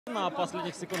На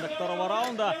последних секундах второго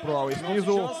раунда. Правый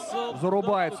снизу.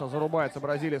 Зарубается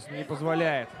бразилец, не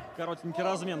позволяет. Коротенький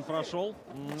размен прошел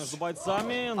между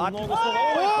бойцами. Ногу снова.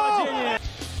 Ой, падение!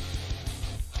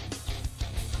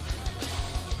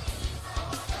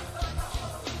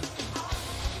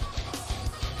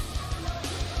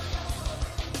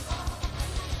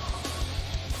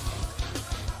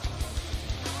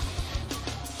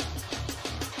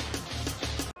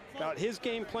 About his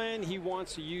game plan, he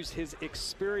wants to use his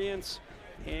experience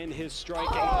and his striking.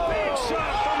 Big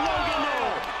shot from Logan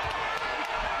Noel.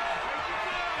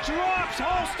 Drops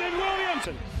Halston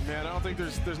Williamson. Man, I don't think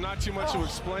there's not too much to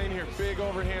explain here. Big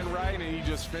overhand right, and he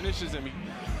just finishes him.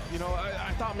 You know,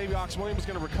 I thought maybe Ox Williams was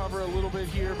going to recover a little bit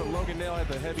here, but Logan Nail had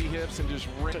the heavy hips and just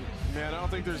ripped. Man, I don't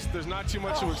think there's not too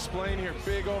much to explain here.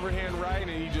 Big overhand right, and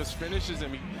he just finishes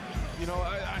him. You know,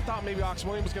 I thought maybe Ox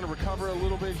Williams was going to recover a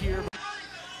little bit here.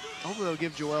 Hopefully they'll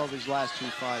give Joel these last two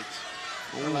fights.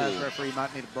 The last referee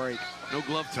might need a break. No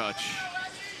glove touch.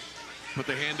 Put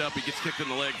the hand up, he gets kicked in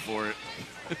the leg for it.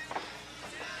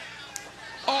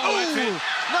 Oh, that's it.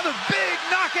 Another big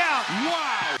knockout.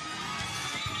 Wow.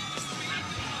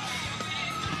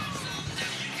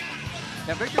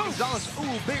 Now Victor Gonzalez,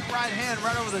 big right hand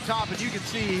right over the top, and you can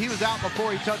see he was out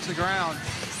before he touched the ground.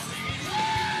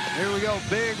 Here we go,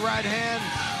 big right hand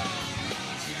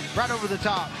right over the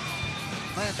top.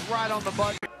 Lands right on the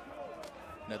butt.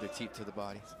 Another teep to the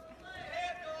body.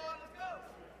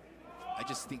 I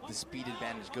just think the speed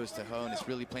advantage goes to Ho, and it's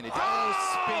really playing it down. Oh,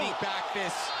 spinning back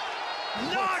fist.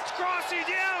 Knocks Crossy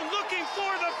down, looking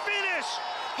for the finish.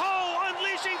 Ho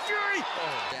unleashing fury.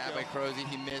 Jab by Crozy,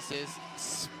 he misses.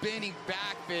 Spinning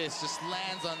back fist just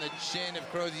lands on the chin of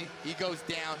Crozy. He goes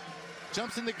down,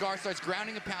 jumps in the guard, starts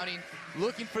grounding and pounding,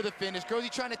 looking for the finish. Crozy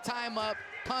trying to tie him up.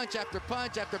 Punch after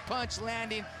punch after punch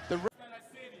landing. The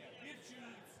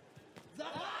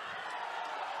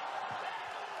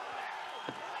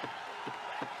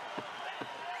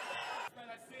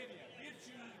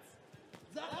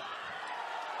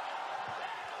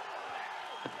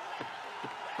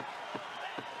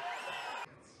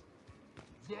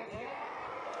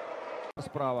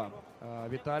Справа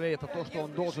Виталий, это то, что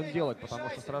он должен делать, потому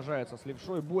что сражается с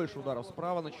левшой. Больше ударов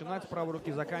справа, начинать с правой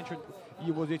руки, заканчивать.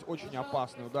 И вот здесь очень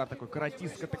опасный удар, такой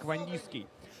каратистско-тэквондистский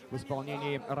в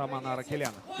исполнении Романа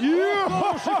Аракеляна.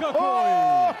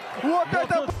 Вот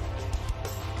это!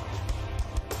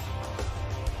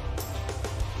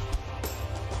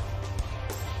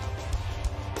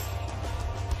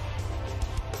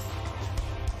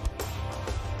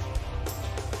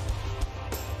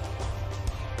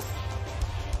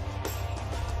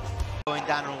 Going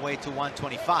down on the way to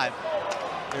 125.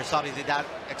 There's obviously that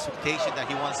expectation that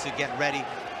he wants to get ready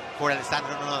for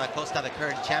Alessandro da Costa, the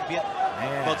current champion.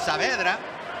 But Saavedra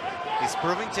is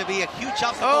proving to be a huge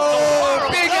obstacle. Oh,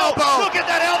 big elbow! Look at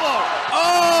that elbow!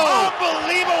 Oh!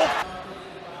 Unbelievable!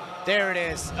 There it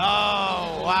is.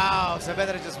 Oh, wow.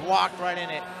 Saavedra just walked right in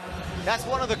it. That's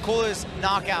one of the coolest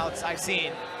knockouts I've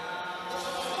seen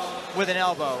with an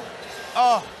elbow.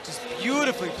 Oh, just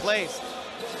beautifully placed.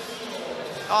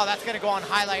 Oh, that's going to go on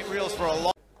highlight reels for a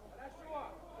long.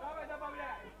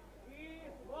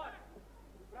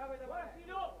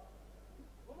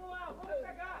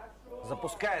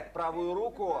 Запускает правую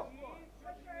руку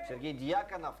Сергей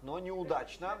Дьяконов, но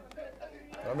неудачно.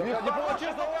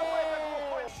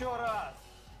 Еще раз.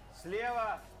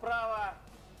 Слева, справа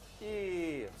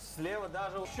и слева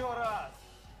даже. Еще раз.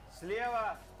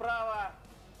 Слева, справа.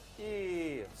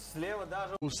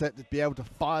 Set to be able to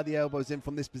fire the elbows in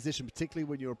from this position, particularly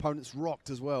when your opponent's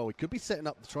rocked as well. He could be setting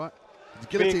up the try.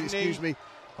 Guillotine, excuse me.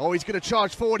 Oh, he's going to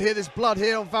charge forward here. There's blood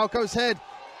here on Falco's head.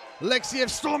 Alexiev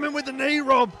storming with the knee,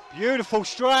 Rob. Beautiful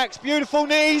strikes, beautiful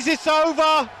knees, it's over.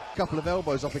 A couple of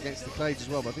elbows up against the cage as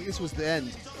well, but I think this was the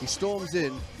end. He storms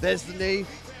in. There's the knee.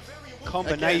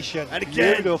 Combination, again. And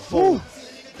again. Beautiful. Woo.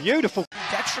 Beautiful.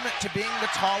 Detriment to being the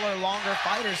taller, longer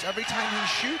fighters. Every time he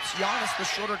shoots, Giannis, the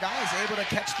shorter guy, is able to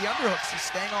catch the underhooks. He's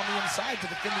staying on the inside to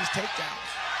defend these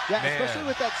takedowns. Yeah, especially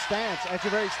with that stance.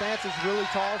 Echeverry's stance is really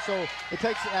tall, so it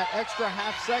takes that extra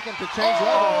half second to change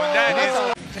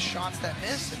level. The shots that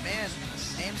miss, and man,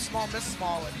 aim small, miss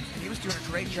small, and he was doing a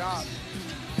great job.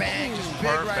 Bang, just big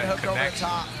right hook over the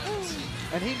top.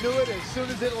 And he knew it as soon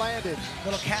as it landed.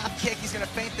 Little calf kick, he's going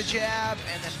to feint the jab,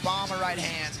 and then bomb a right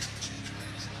hand.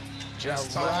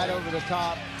 Just right over the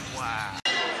top. Wow.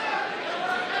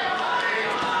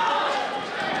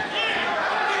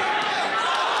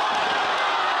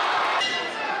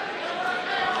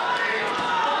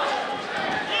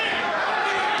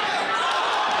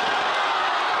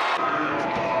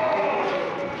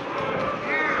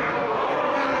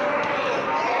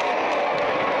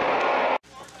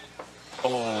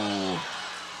 Oh.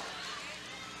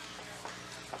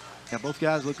 Yeah, both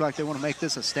guys look like they want to make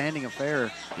this a standing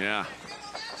affair. Yeah.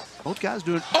 Both guys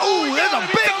doing. Oh, there's a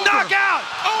big knockout!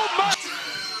 Oh my!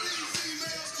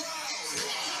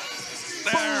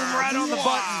 Boom, right on the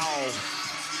button.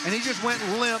 And he just went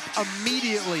limp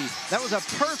immediately. That was a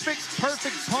perfect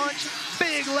punch.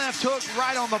 Big left hook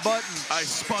right on the button. I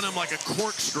spun him like a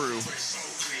corkscrew.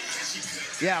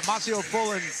 Yeah, Maceo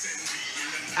Fullen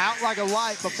out like a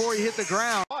light before he hit the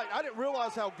ground. I didn't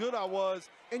realize how good I was,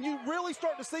 and you really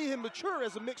start to see him mature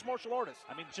as a mixed martial artist.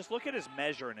 I mean, just look at his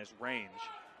measure and his range.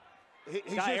 He's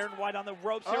got just, Aaron White on the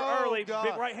ropes here early. God.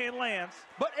 Big right hand lands.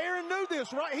 But Aaron knew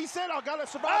this, right? He said, I got to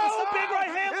survive. Oh, big right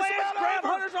hand lands. Graham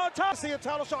Hunter's on top. See a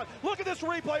title shot. Look at this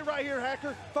replay right here,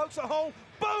 Hacker. Folks at home,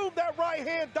 boom, that right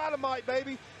hand dynamite,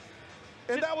 baby.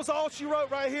 And that was all she wrote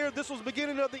right here. This was the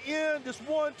beginning of the end. Just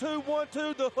 1, 2, 1,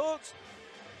 2, the hooks.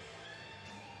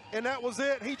 And that was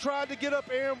it. He tried to get up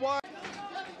Aaron White.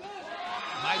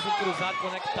 Mais cruzado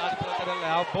conectado pela cadeira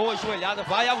leal. Boa joelhada,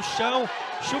 vai ao chão.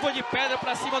 Chuva de pedra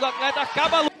para cima do atleta,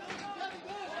 acaba a luta.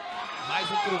 Mais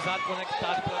cruzado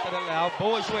conectado pela cadeira leal.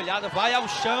 Boa joelhada, vai ao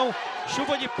chão.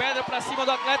 Chuva de pedra para cima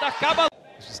do atleta, acaba a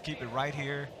luta. Just keep it right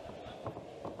here.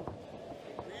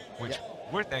 Which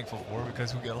we're thankful for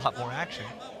because we get a lot more action.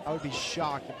 I would be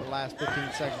shocked if the last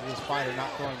 15 seconds of this fight are not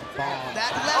throwing the bomb.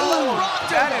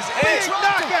 That is it.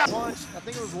 Knockout! Punch. I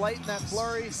think it was late in that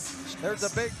flurry. There's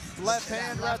a big left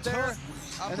hand right there.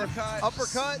 And then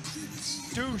uppercut.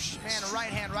 Douche. Man, a right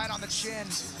hand right on the chin.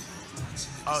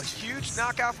 A huge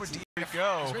knockout for D. Here we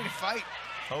go. He's ready to fight.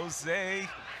 Jose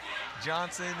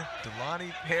Johnson,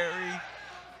 Delani Perry.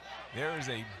 There is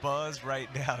a buzz right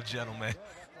now, gentlemen,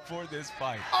 for this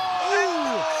fight.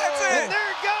 Oh! That's it! And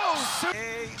there it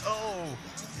goes! KO.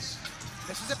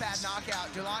 This is a bad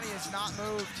knockout. Delani has not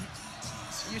moved.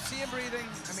 You see him breathing.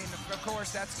 I mean, of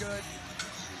course, that's good.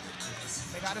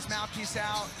 They got his mouthpiece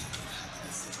out.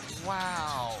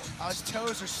 Wow. His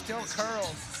toes are still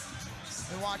curled.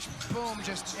 And watch, boom,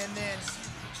 just, and then...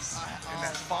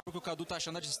 O que o Cadu tá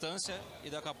achando a distância e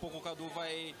daqui a pouco o Cadu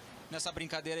vai, nessa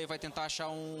brincadeira aí, vai tentar achar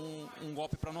um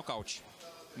golpe para nocaute.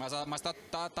 Mas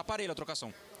tá parelho a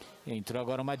trocação. Entrou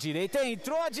agora uma direita,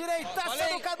 entrou a direitaça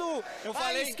do Cadu.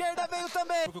 A esquerda veio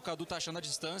também. O que o Cadu tá achando a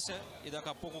distância e daqui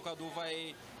a pouco o Cadu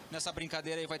vai, nessa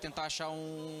brincadeira aí, vai tentar achar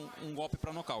um golpe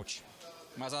para nocaute.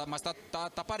 Mas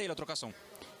tá parelho a trocação.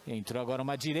 Entrou agora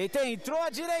uma direita, entrou a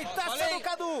direitaça do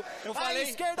Cadu. A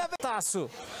esquerda veio. Taço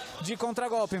de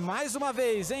contragolpe, mais uma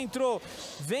vez, entrou.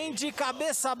 Vem de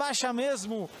cabeça baixa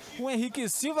mesmo. O Henrique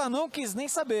Silva não quis nem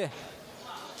saber.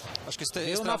 Acho que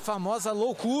deu na famosa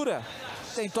loucura.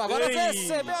 Tentou agora,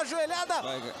 recebeu a joelhada.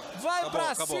 Vai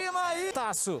pra cima e...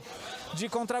 Taço de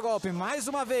contragolpe, mais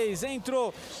uma vez,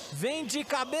 entrou. Vem de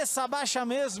cabeça baixa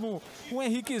mesmo. O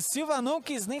Henrique Silva não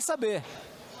quis nem saber.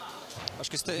 Acho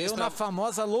que deu na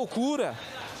famosa loucura.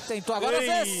 Tentou agora,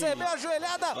 recebeu a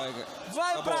joelhada.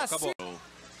 Vai pra cima.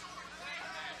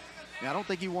 Yeah, I don't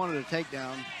think he wanted a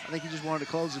takedown. I think he just wanted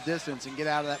to close the distance and get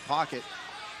out of that pocket.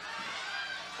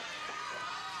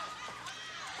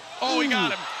 Oh, he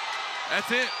got him.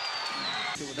 That's it.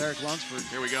 With Eric Lunsford.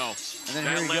 Here we go. And then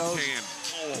that here he left goes. hand.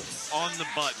 Oh, on the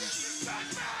button.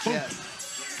 Yeah,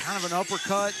 kind of an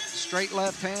uppercut, straight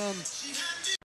left hand.